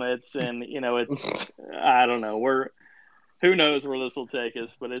encased helmets and, it's, I don't know. Who knows where this will take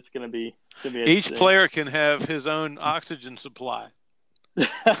us, but it's going to be each player can have his own oxygen supply.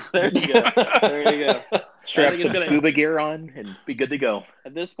 There you go. Strap some scuba gear on and be good to go.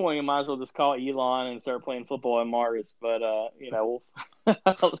 At this point, you might as well just call Elon and start playing football on Mars. But, I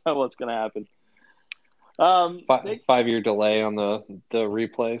don't know what's going to happen. 5-year delay on the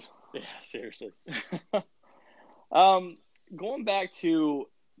replays. Yeah, seriously. Going back to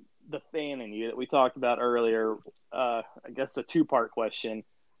the fan in you that we talked about earlier, I guess a two-part question.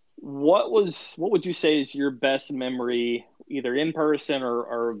 What would you say is your best memory, either in person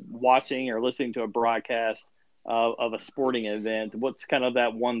or watching or listening to a broadcast of a sporting event? What's kind of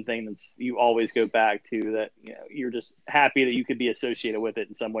that one thing that's you always go back to that you're just happy that you could be associated with it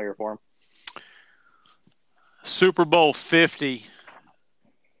in some way or form? Super Bowl 50,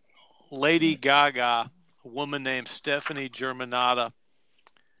 Lady Gaga, a woman named Stephanie Germanotta,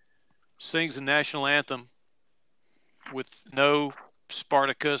 sings the national anthem with no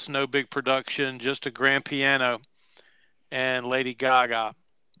Spartacus, no big production, just a grand piano and Lady Gaga.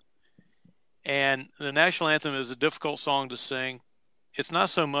 And the national anthem is a difficult song to sing. It's not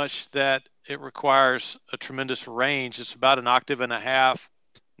so much that it requires a tremendous range. It's about an octave and a half,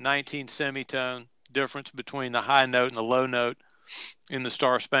 19 semitone difference between the high note and the low note in the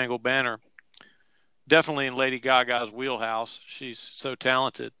Star Spangled Banner. Definitely in Lady Gaga's wheelhouse. She's so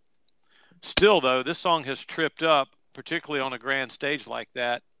talented. Still, though, this song has tripped up, particularly on a grand stage like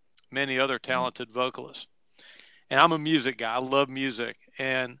that, many other talented vocalists. And I'm a music guy. I love music.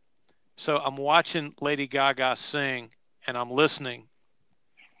 And so I'm watching Lady Gaga sing, and I'm listening,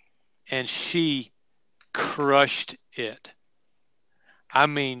 and she crushed it. I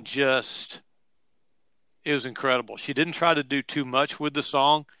mean, it was incredible. She didn't try to do too much with the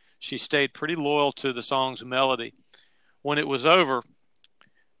song. She stayed pretty loyal to the song's melody. When it was over,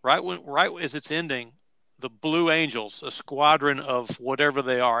 right as it's ending, the Blue Angels, a squadron of whatever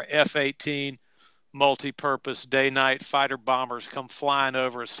they are, F-18, multi-purpose day-night fighter bombers, come flying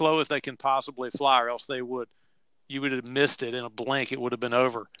over as slow as they can possibly fly, or else you would have missed it in a blink. It would have been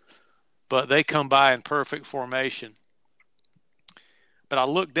over. But they come by in perfect formation. But I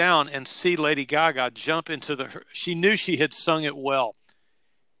look down and see Lady Gaga jump into she knew she had sung it well.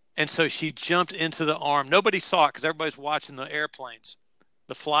 And so she jumped into the arm. Nobody saw it because everybody's watching the airplanes,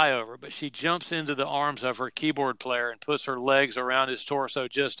 the flyover. But she jumps into the arms of her keyboard player and puts her legs around his torso.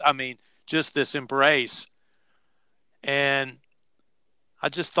 Just this embrace. And I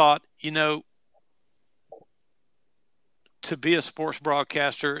just thought, to be a sports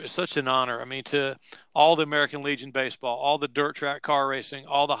broadcaster is such an honor. I mean, to all the American Legion baseball, all the dirt track car racing,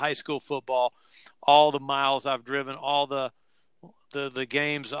 all the high school football, all the miles I've driven, all the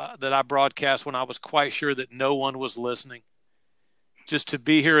games that I broadcast when I was quite sure that no one was listening. Just to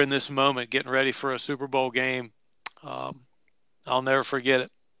be here in this moment, getting ready for a Super Bowl game, I'll never forget it.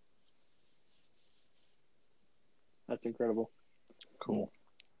 That's incredible. Cool.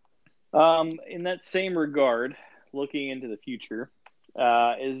 In that same regard, looking into the future,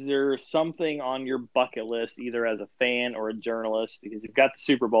 is there something on your bucket list, either as a fan or a journalist, because you've got the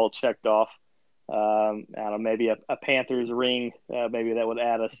Super Bowl checked off? I don't know, maybe a Panthers ring, maybe that would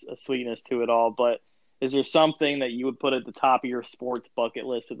add a sweetness to it all. But is there something that you would put at the top of your sports bucket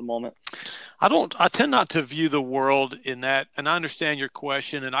list at the moment? I tend not to view the world in that, and I understand your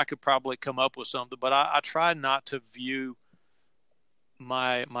question, and I could probably come up with something, but I try not to view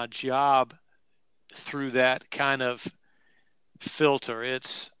my job through that kind of filter.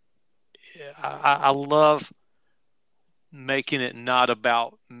 I love making it not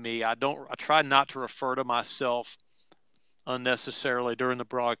about me. I try not to refer to myself unnecessarily during the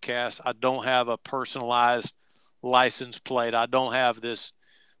broadcast. I don't have a personalized license plate. I don't have this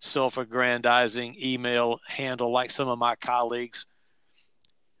self-aggrandizing email handle like some of my colleagues.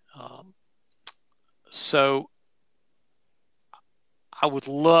 So I would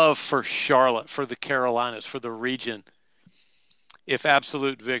love for Charlotte, for the Carolinas, for the region, if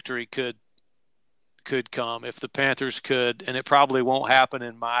absolute victory could come, if the Panthers could, and it probably won't happen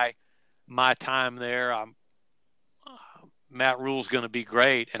in my time there. Matt Rule's going to be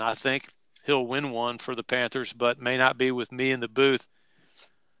great, and I think he'll win one for the Panthers, but may not be with me in the booth.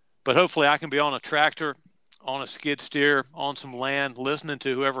 But hopefully I can be on a tractor, on a skid steer, on some land, listening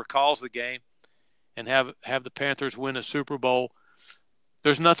to whoever calls the game, and have the Panthers win a Super Bowl.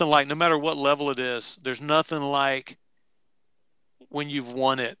 There's nothing like, no matter what level it is, there's nothing like when you've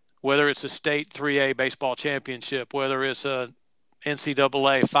won it, whether it's a state 3A baseball championship, whether it's a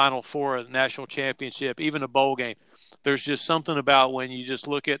NCAA Final Four, a national championship, even a bowl game. There's just something about when you just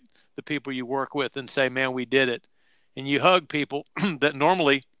look at the people you work with and say, man, we did it. And you hug people that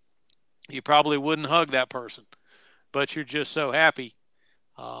normally you probably wouldn't hug that person, but you're just so happy.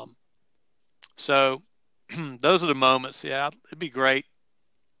 So those are the moments. Yeah, it'd be great.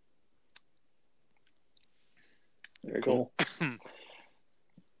 Very cool.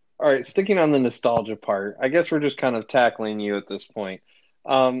 All right, sticking on the nostalgia part, I guess we're just kind of tackling you at this point.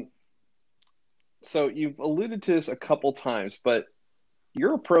 So you've alluded to this a couple times, but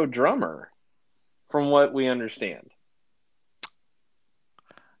you're a pro drummer, from what we understand.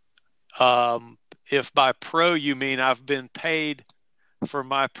 If by pro you mean I've been paid for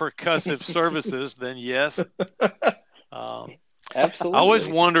my percussive services, then yes. Absolutely. I always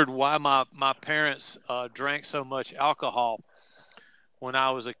wondered why my parents drank so much alcohol when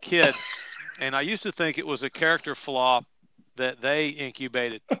I was a kid, and I used to think it was a character flaw that they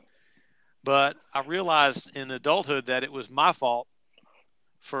incubated. But I realized in adulthood that it was my fault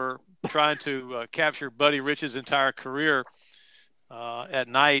for trying to capture Buddy Rich's entire career at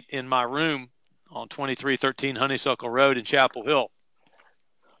night in my room on 2313 Honeysuckle Road in Chapel Hill.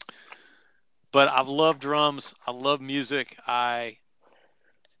 But I've loved drums. I love music.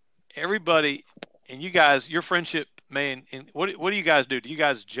 Everybody, and you guys, your friendship, man, and what do you guys do? Do you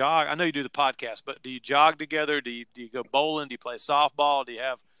guys jog? I know you do the podcast, but do you jog together? Do you go bowling? Do you play softball? Do you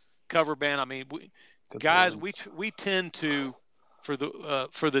have cover band? I mean, we tend to, for the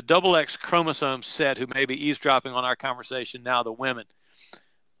XX chromosome set who may be eavesdropping on our conversation now, the women,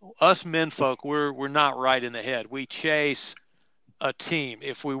 us men folk, we're not right in the head. We chase a team.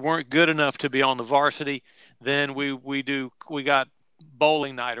 If we weren't good enough to be on the varsity, then we got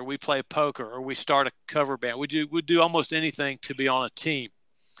bowling night, or we play poker, or we start a cover band. We do almost anything to be on a team.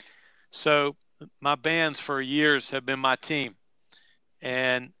 So my bands for years have been my team,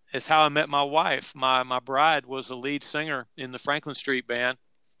 and it's how I met my wife. My bride was the lead singer in the Franklin Street Band,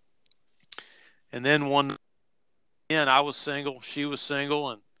 and then one night I was single, she was single,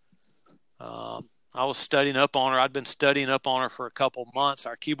 and I was studying up on her. I'd been studying up on her for a couple months.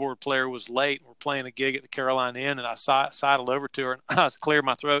 Our keyboard player was late. We're playing a gig at the Carolina Inn, and I sidled over to her, and I cleared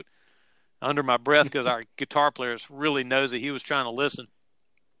my throat under my breath because our guitar player is really nosy. He was trying to listen.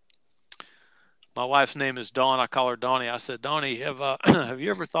 My wife's name is Dawn. I call her Donnie. I said, Donnie, have you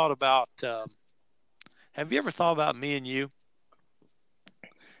ever thought about me and you?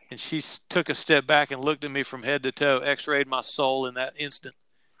 And she took a step back and looked at me from head to toe, x-rayed my soul in that instant,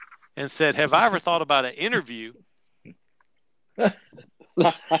 and said, have I ever thought about an interview? She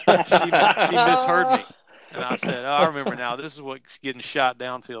misheard me. And I said, I remember now. This is what getting shot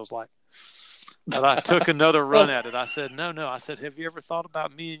down feels like. But I took another run at it. I said, no. I said, have you ever thought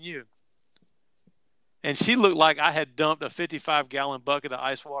about me and you? And she looked like I had dumped a 55-gallon bucket of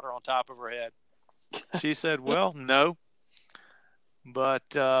ice water on top of her head. She said, well, no. But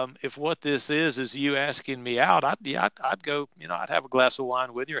if what this is you asking me out, I'd go, I'd have a glass of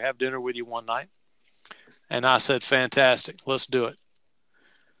wine with you or have dinner with you one night. And I said, fantastic, let's do it.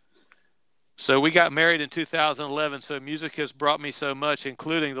 So we got married in 2011. So music has brought me so much,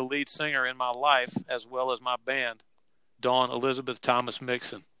 including the lead singer in my life, as well as my band, Dawn Elizabeth Thomas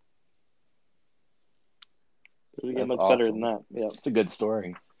Mixon. Doesn't get much better than that. Yeah, it's a good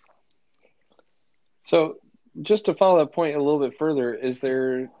story. So, just to follow that point a little bit further, is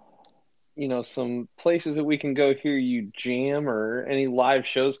there, some places that we can go hear you jam, or any live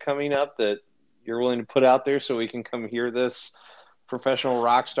shows coming up that you're willing to put out there so we can come hear this professional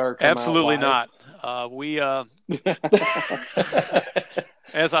rock star come Absolutely out not.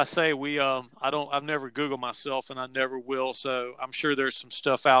 As I say, I've never Googled myself, and I never will. So I'm sure there's some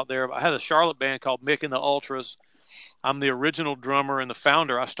stuff out there. I had a Charlotte band called Mick and the Ultras. I'm the original drummer and the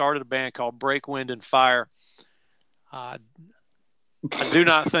founder. I started a band called Break Wind and Fire. I do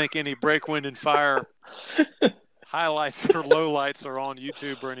not think any Break Wind and Fire highlights or lowlights are on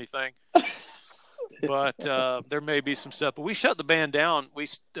YouTube or anything. But there may be some stuff. But we shut the band down.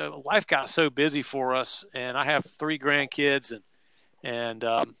 Life got so busy for us, and I have 3 grandkids, And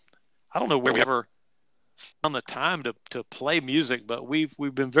I don't know where we ever found the time to play music, but we've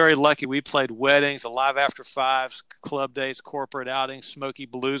been very lucky. We played weddings, Alive After Fives, club dates, corporate outings, Smoky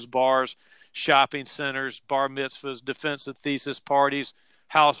Blues bars, shopping centers, bar mitzvahs, defensive thesis parties,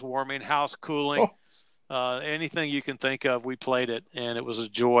 housewarming, house cooling, anything you can think of, we played it, and it was a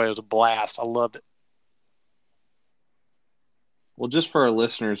joy. It was a blast. I loved it. Well, just for our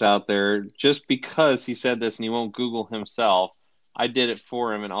listeners out there, just because he said this and he won't Google himself, I did it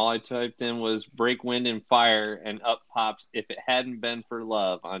for him, and all I typed in was "Break Wind and Fire," and up pops "If It Hadn't Been for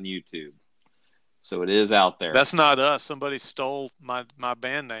Love" on YouTube. So it is out there. That's not us. Somebody stole my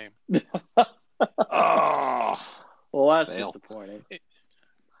band name. Oh, well, that's disappointing.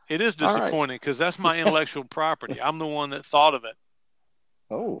 It is disappointing because that's my intellectual property. I'm the one that thought of it.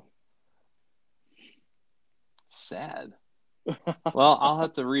 Oh. Sad. Well, I'll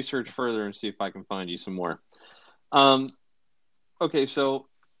have to research further and see if I can find you some more. Okay, so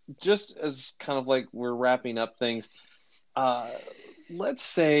just as kind of like we're wrapping up things, let's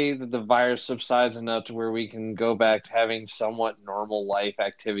say that the virus subsides enough to where we can go back to having somewhat normal life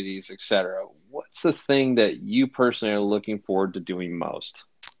activities, etc. What's the thing that you personally are looking forward to doing most?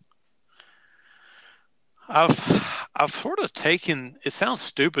 I've sort of taken, it sounds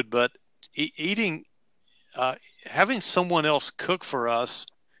stupid, but eating, having someone else cook for us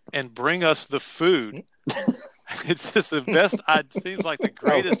and bring us the food. It's just the best. It seems like the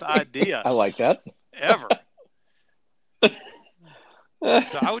greatest idea. I like that ever.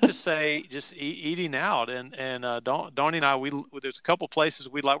 So I would just say, just eating out, and Donnie and I, there's a couple places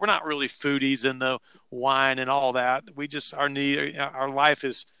we like. We're not really foodies in the wine and all that. We just our life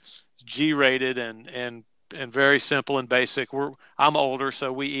is G-rated and very simple and basic. I'm older,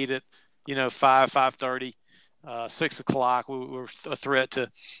 so we eat at 5:30, 6 o'clock. We're a threat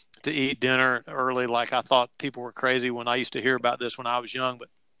to eat dinner early. Like I thought people were crazy when I used to hear about this when I was young, but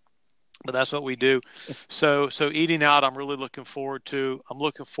that's what we do. So eating out, I'm really looking forward to. I'm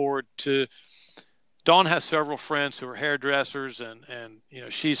looking forward to. Dawn has several friends who are hairdressers, and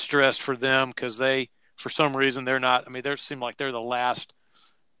she's stressed for them because for some reason, they're not. I mean, they seem like they're the last.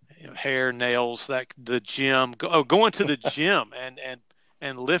 Hair, nails, the gym. Going to the gym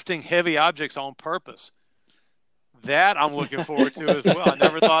and lifting heavy objects on purpose. That I'm looking forward to as well. I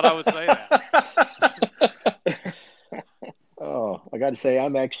never thought I would say that. Oh, I got to say,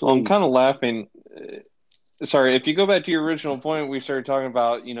 I'm kind of laughing. Sorry, if you go back to your original point, we started talking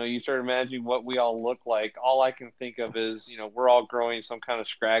about, you started imagining what we all look like. All I can think of is, we're all growing some kind of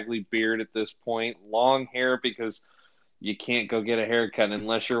scraggly beard at this point, long hair because you can't go get a haircut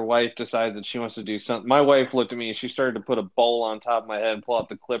unless your wife decides that she wants to do something. My wife looked at me and she started to put a bowl on top of my head and pull out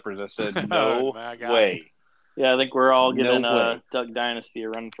the clippers. I said, no way. Yeah, I think we're all giving Duck Dynasty a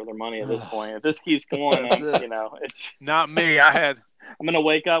run for their money at this point. If this keeps going, it's not me. I'm going to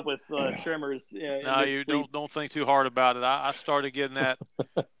wake up with trimmers. No, you don't think too hard about it. I started getting that.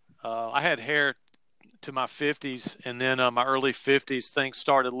 I had hair to my 50s, and then my early 50s, things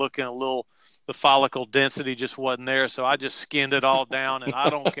started looking a little. The follicle density just wasn't there, so I just skinned it all down, and I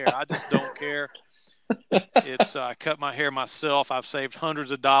don't care. I just don't care. I cut my hair myself. I've saved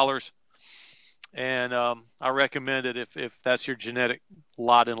hundreds of dollars, and I recommend it if that's your genetic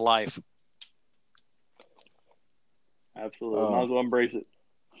lot in life. Absolutely. Might as well embrace it.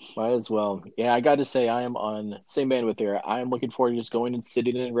 Might as well. Yeah, I got to say, I am on same bandwidth there. I am looking forward to just going and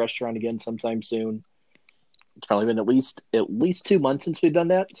sitting in a restaurant again sometime soon. It's probably been at least 2 months since we've done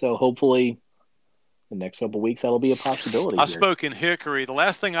that, so hopefully the next couple of weeks that'll be a possibility. I spoke in Hickory. The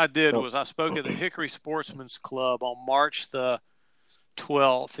last thing I did was I spoke at the Hickory Sportsman's Club on March the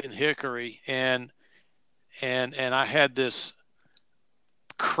 12th in Hickory, and I had this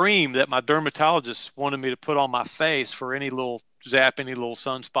cream that my dermatologist wanted me to put on my face for any little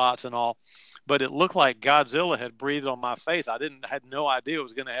sunspots and all. But it looked like Godzilla had breathed on my face. I had no idea it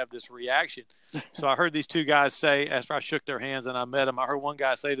was going to have this reaction. So I heard these two guys say, after I shook their hands and I met them, I heard one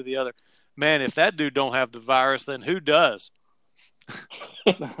guy say to the other, "Man, if that dude don't have the virus, then who does?"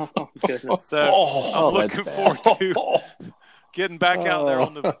 So I'm looking forward to getting back out there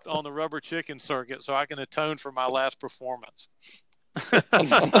on the rubber chicken circuit so I can atone for my last performance.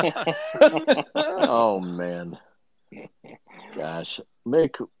 Oh man, gosh,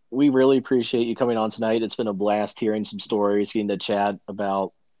 Mick, we really appreciate you coming on tonight. It's been a blast hearing some stories, getting to chat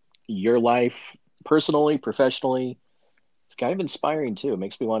about your life personally, professionally. It's kind of inspiring too. It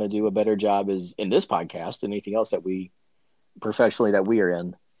makes me want to do a better job in this podcast and anything else that we professionally that we are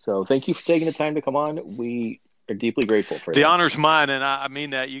in. So thank you for taking the time to come on. We are deeply grateful for the honor's mine, and I mean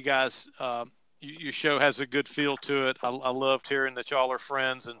that. You guys, your show has a good feel to it. I loved hearing that y'all are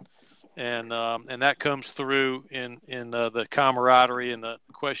friends, and and that comes through in the camaraderie and the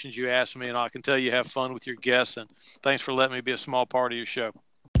questions you ask me, and I can tell you have fun with your guests, and thanks for letting me be a small part of your show.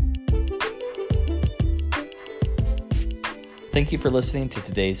 Thank you for listening to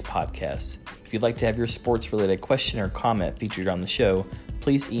today's podcast. If you'd like to have your sports-related question or comment featured on the show,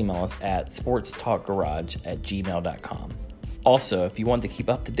 please email us at sportstalkgarage@gmail.com. Also, if you want to keep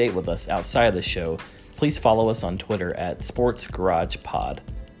up to date with us outside of the show, please follow us on Twitter at SportsGaragePod.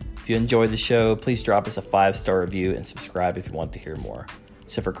 If you enjoy the show, please drop us a 5-star review and subscribe if you want to hear more.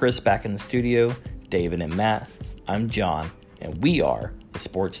 So for Chris back in the studio, David and Matt, I'm John, and we are the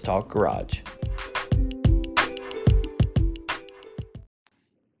Sports Talk Garage.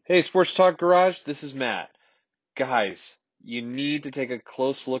 Hey, Sports Talk Garage, this is Matt. Guys, you need to take a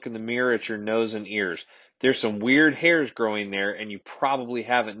close look in the mirror at your nose and ears. There's some weird hairs growing there, and you probably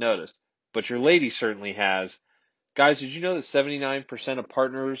haven't noticed, but your lady certainly has. Guys, did you know that 79% of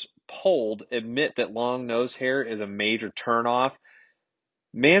partners polled admit that long nose hair is a major turnoff?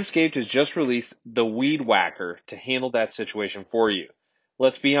 Manscaped has just released the Weed Whacker to handle that situation for you.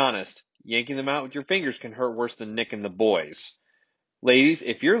 Let's be honest, yanking them out with your fingers can hurt worse than nicking the boys. Ladies,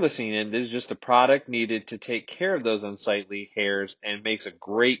 if you're listening in, this is just a product needed to take care of those unsightly hairs and makes a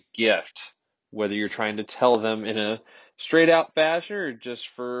great gift, whether you're trying to tell them in a straight out fashion or just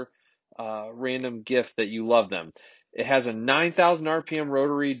for a random gift that you love them. It has a 9,000 RPM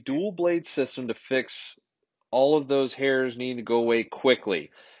rotary dual blade system to fix all of those hairs needing to go away quickly.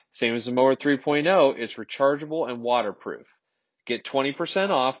 Same as the Mower 3.0, it's rechargeable and waterproof. Get 20%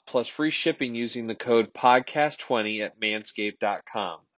 off plus free shipping using the code podcast20 at manscaped.com.